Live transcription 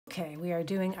Okay, we are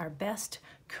doing our best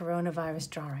coronavirus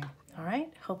drawing. All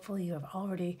right, hopefully you have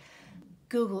already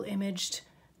Google imaged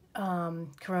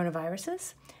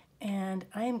coronaviruses, and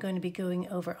I am going to be going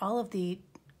over all of the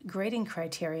grading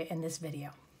criteria in this video.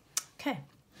 Okay,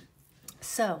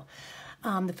 so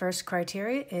the first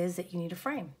criteria is that you need a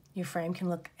frame. Your frame can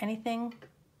look anything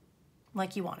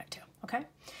like you want it to, okay?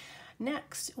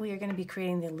 Next, we are going to be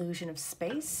creating the illusion of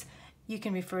space. You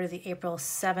can refer to the April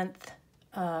 7th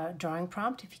drawing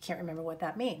prompt if you can't remember what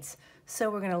that means. So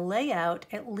we're going to lay out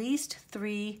at least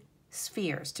 3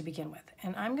 spheres to begin with.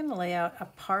 And I'm going to lay out a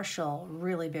partial,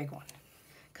 really big one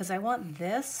because I want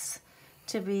this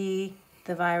to be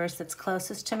the virus that's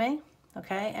closest to me,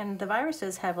 okay? And the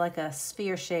viruses have like a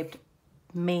sphere-shaped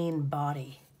main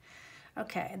body.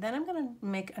 Okay, then I'm going to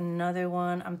make another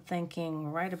one, I'm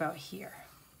thinking right about here.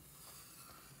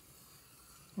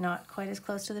 Not quite as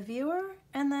close to the viewer.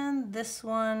 And then this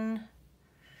one,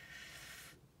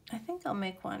 I think I'll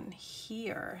make one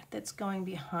here that's going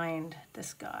behind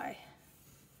this guy.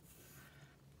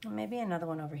 And maybe another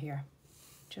one over here,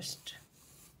 just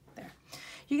there.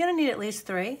 You're gonna need at least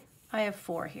 3. I have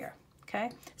 4 here,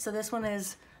 okay? So this one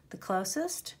is the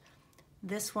closest.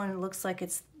 This one looks like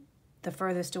it's the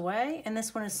furthest away, and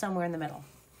this one is somewhere in the middle.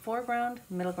 Foreground,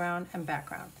 middle ground, and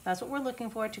background. That's what we're looking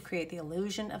for to create the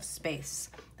illusion of space.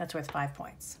 That's worth 5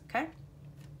 points, okay?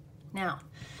 Now,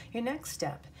 your next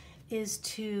step is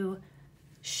to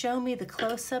show me the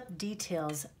close-up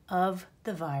details of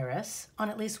the virus on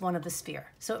at least one of the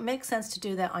sphere. So it makes sense to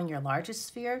do that on your largest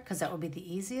sphere because that will be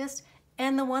the easiest,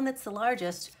 and the one that's the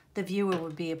largest, the viewer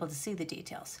would be able to see the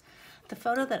details. The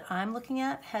photo that I'm looking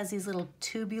at has these little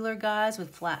tubular guys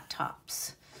with flat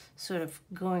tops, sort of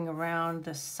going around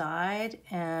the side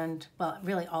and, well,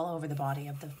 really all over the body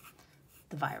of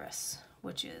the virus,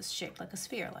 which is shaped like a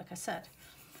sphere, like I said.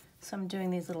 So I'm doing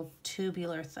these little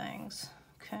tubular things,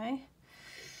 okay?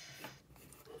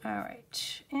 All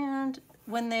right, and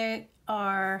when they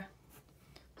are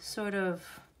sort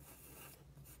of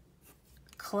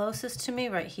closest to me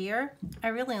right here, I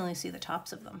really only see the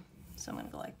tops of them. So I'm gonna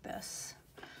go like this.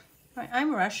 All right,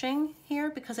 I'm rushing here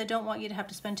because I don't want you to have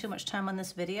to spend too much time on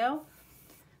this video.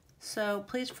 So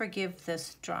please forgive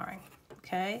this drawing,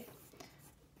 okay?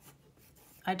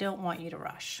 I don't want you to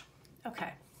rush.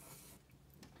 Okay.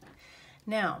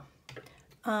 Now,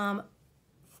 the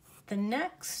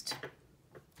next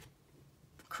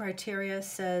criteria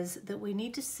says that we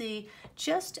need to see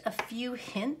just a few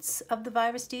hints of the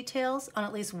virus details on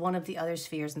at least one of the other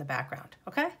spheres in the background,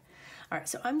 okay? All right,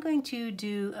 so I'm going to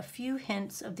do a few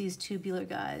hints of these tubular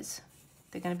guys.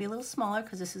 They're gonna be a little smaller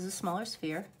because this is a smaller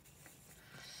sphere.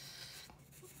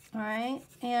 All right,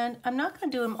 and I'm not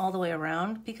gonna do them all the way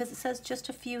around because it says just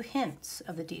a few hints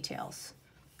of the details.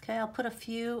 Okay, I'll put a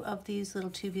few of these little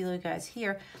tubular guys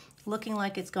here looking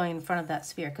like it's going in front of that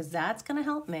sphere because that's gonna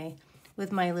help me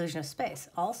with my illusion of space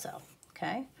also,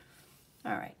 okay?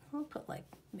 All right, I'll put like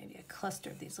maybe a cluster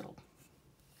of these little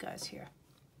guys here.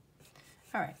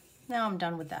 All right, now I'm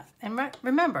done with that. And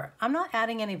remember, I'm not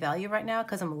adding any value right now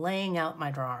because I'm laying out my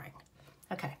drawing.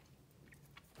 Okay,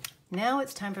 now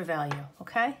it's time for value,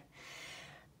 okay?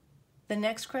 The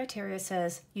next criteria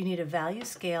says you need a value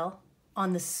scale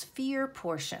on the sphere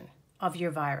portion of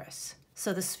your virus.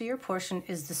 So the sphere portion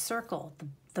is the circle,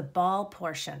 the ball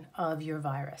portion of your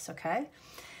virus, okay?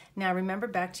 Now remember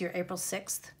back to your April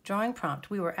 6th drawing prompt,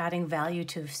 we were adding value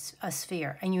to a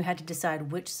sphere and you had to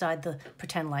decide which side the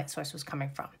pretend light source was coming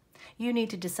from. You need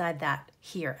to decide that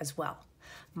here as well.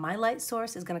 My light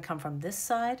source is gonna come from this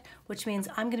side, which means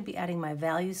I'm gonna be adding my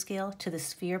value scale to the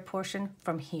sphere portion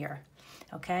from here.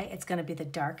 Okay, it's gonna be the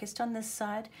darkest on this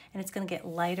side and it's gonna get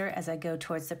lighter as I go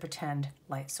towards the pretend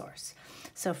light source.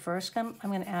 So first I'm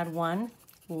gonna add 1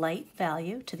 light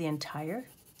value to the entire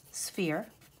sphere.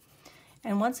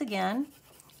 And once again,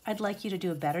 I'd like you to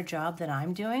do a better job than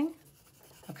I'm doing,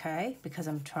 okay, because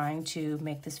I'm trying to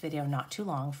make this video not too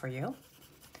long for you.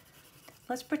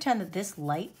 Let's pretend that this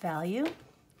light value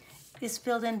is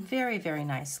filled in very, very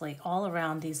nicely all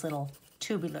around these little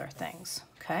tubular things,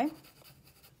 okay?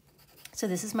 So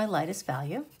this is my lightest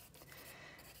value.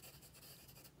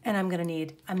 And I'm gonna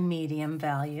need a medium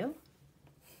value.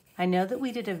 I know that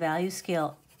we did a value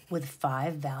scale with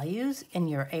 5 values in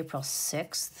your April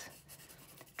 6th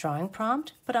drawing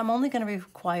prompt, but I'm only gonna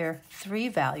require 3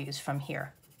 values from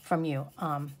you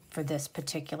for this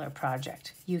particular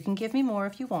project. You can give me more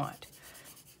if you want,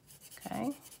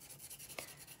 okay?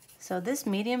 So this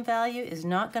medium value is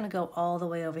not gonna go all the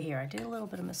way over here. I did a little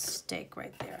bit of mistake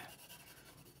right there.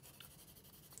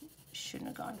 Shouldn't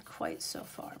have gone quite so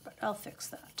far, but I'll fix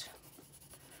that.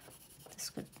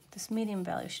 This medium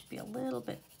value should be a little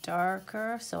bit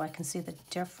darker so I can see the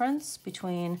difference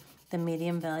between the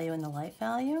medium value and the light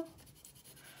value.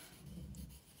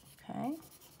 Okay.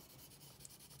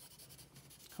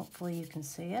 Hopefully you can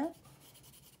see it.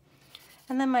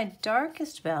 And then my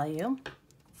darkest value,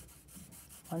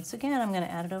 once again, I'm going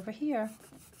to add it over here.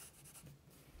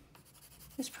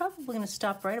 It's probably going to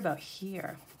stop right about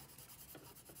here.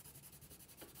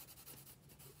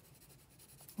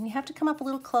 And you have to come up a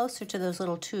little closer to those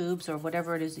little tubes or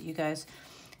whatever it is that you guys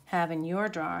have in your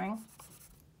drawing.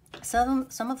 Some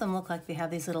of them look like they have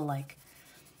these little like,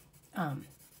 I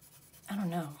don't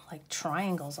know, like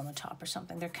triangles on the top or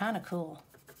something. They're kind of cool.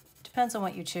 Depends on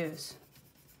what you choose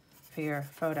for your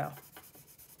photo.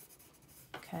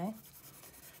 Okay.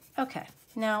 Okay,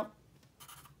 now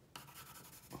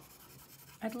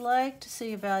I'd like to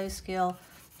see a value scale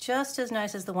just as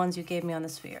nice as the ones you gave me on the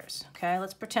spheres. Okay,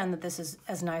 let's pretend that this is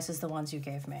as nice as the ones you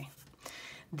gave me.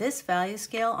 This value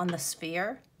scale on the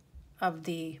sphere of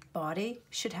the body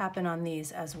should happen on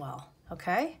these as well,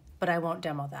 okay? But I won't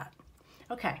demo that.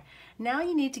 Okay, now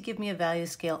you need to give me a value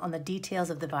scale on the details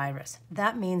of the virus.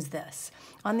 That means this.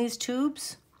 On these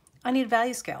tubes, I need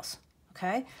value scales,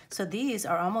 okay? So these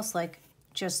are almost like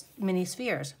just mini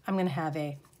spheres. I'm gonna have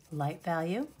a light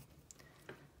value,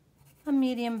 a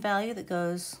medium value that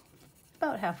goes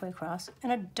about halfway across,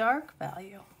 and a dark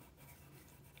value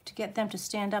to get them to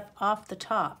stand up off the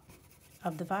top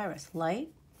of the virus. Light,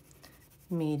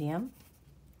 medium,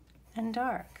 and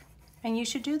dark. And you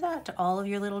should do that to all of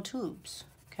your little tubes,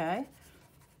 okay?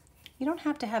 You don't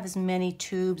have to have as many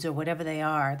tubes or whatever they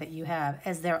are that you have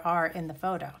as there are in the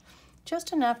photo.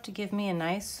 Just enough to give me a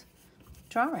nice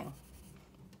drawing.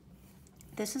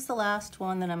 This is the last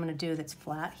one that I'm going to do that's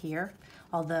flat here,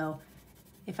 although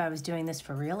if I was doing this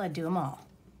for real, I'd do them all,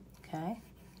 okay?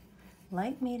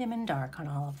 Light, medium, and dark on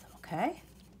all of them, okay?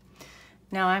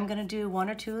 Now I'm going to do one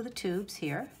or two of the tubes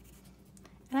here,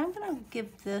 and I'm going to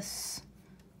give this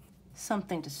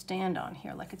something to stand on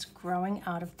here, like it's growing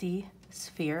out of the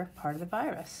sphere part of the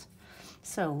virus.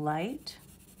 So light,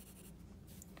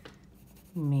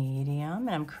 medium,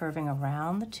 and I'm curving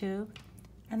around the tube,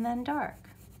 and then dark.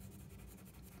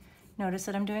 Notice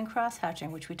that I'm doing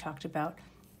cross-hatching, which we talked about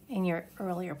in your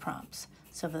earlier prompts.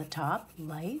 So for the top,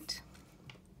 light,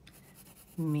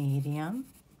 medium,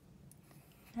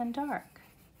 and dark.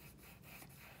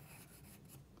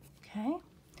 Okay,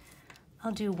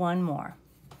 I'll do one more.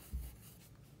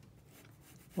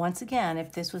 Once again,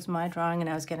 if this was my drawing and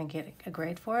I was going to get a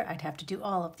grade for it, I'd have to do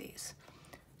all of these.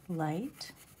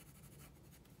 Light,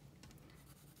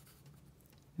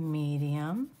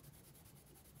 medium,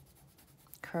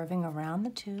 curving around the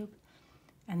tube,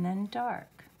 and then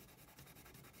dark.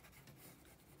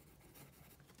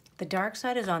 The dark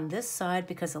side is on this side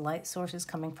because the light source is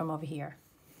coming from over here.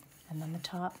 And then the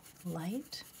top,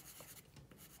 light,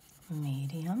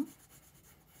 medium,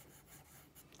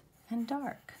 and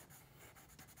dark.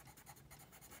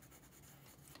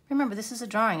 Remember, this is a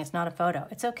drawing, it's not a photo.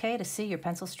 It's okay to see your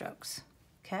pencil strokes,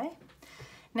 okay?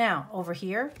 Now, over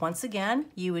here, once again,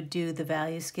 you would do the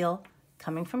value scale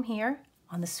coming from here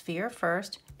on the sphere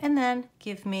first, and then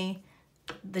give me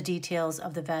the details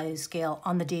of the value scale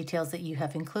on the details that you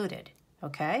have included,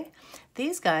 okay?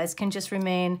 These guys can just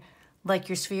remain like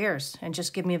your spheres and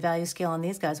just give me a value scale on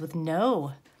these guys with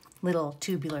no little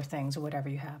tubular things or whatever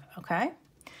you have, okay?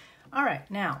 All right,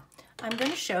 now I'm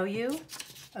going to show you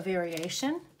a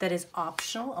variation that is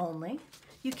optional only.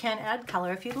 You can add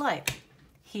color if you'd like.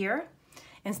 Here,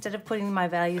 instead of putting my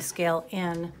value scale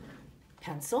in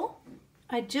pencil,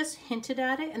 I just hinted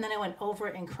at it and then I went over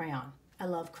it in crayon. I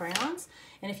love crayons,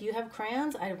 and if you have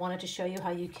crayons, I wanted to show you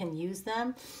how you can use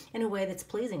them in a way that's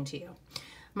pleasing to you.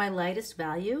 My lightest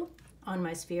value on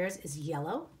my spheres is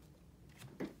yellow.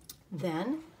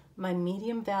 Then my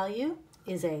medium value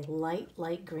is a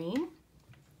light green,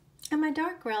 and my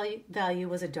dark value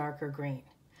was a darker green.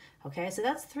 Okay, so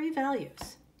that's 3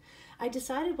 values. I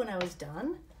decided when I was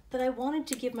done that I wanted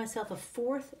to give myself a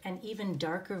 4th and even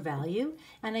darker value,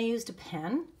 and I used a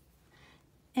pen,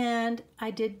 and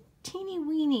I did teeny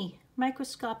weeny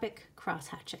microscopic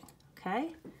cross-hatching,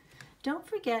 okay? Don't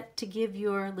forget to give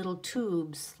your little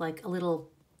tubes like a little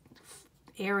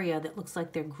area that looks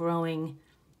like they're growing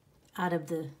out of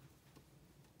the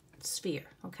sphere,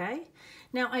 okay?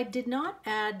 Now, I did not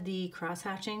add the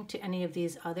cross-hatching to any of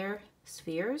these other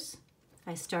spheres.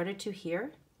 I started to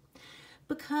here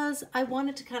because I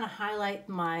wanted to kind of highlight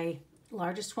my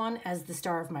largest one as the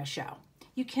star of my show.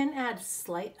 You can add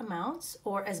slight amounts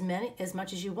or as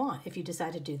much as you want if you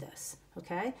decide to do this,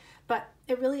 okay? But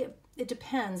it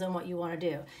depends on what you want to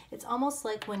do. It's almost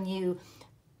like when you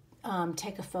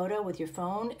take a photo with your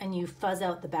phone and you fuzz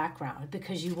out the background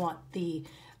because you want the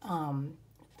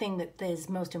thing that is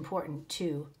most important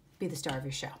to be the star of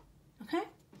your show. Okay?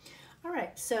 All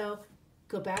right, so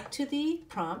go back to the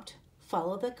prompt,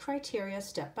 follow the criteria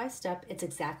step by step. It's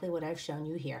exactly what I've shown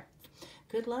you here.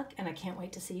 Good luck, and I can't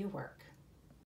wait to see you work.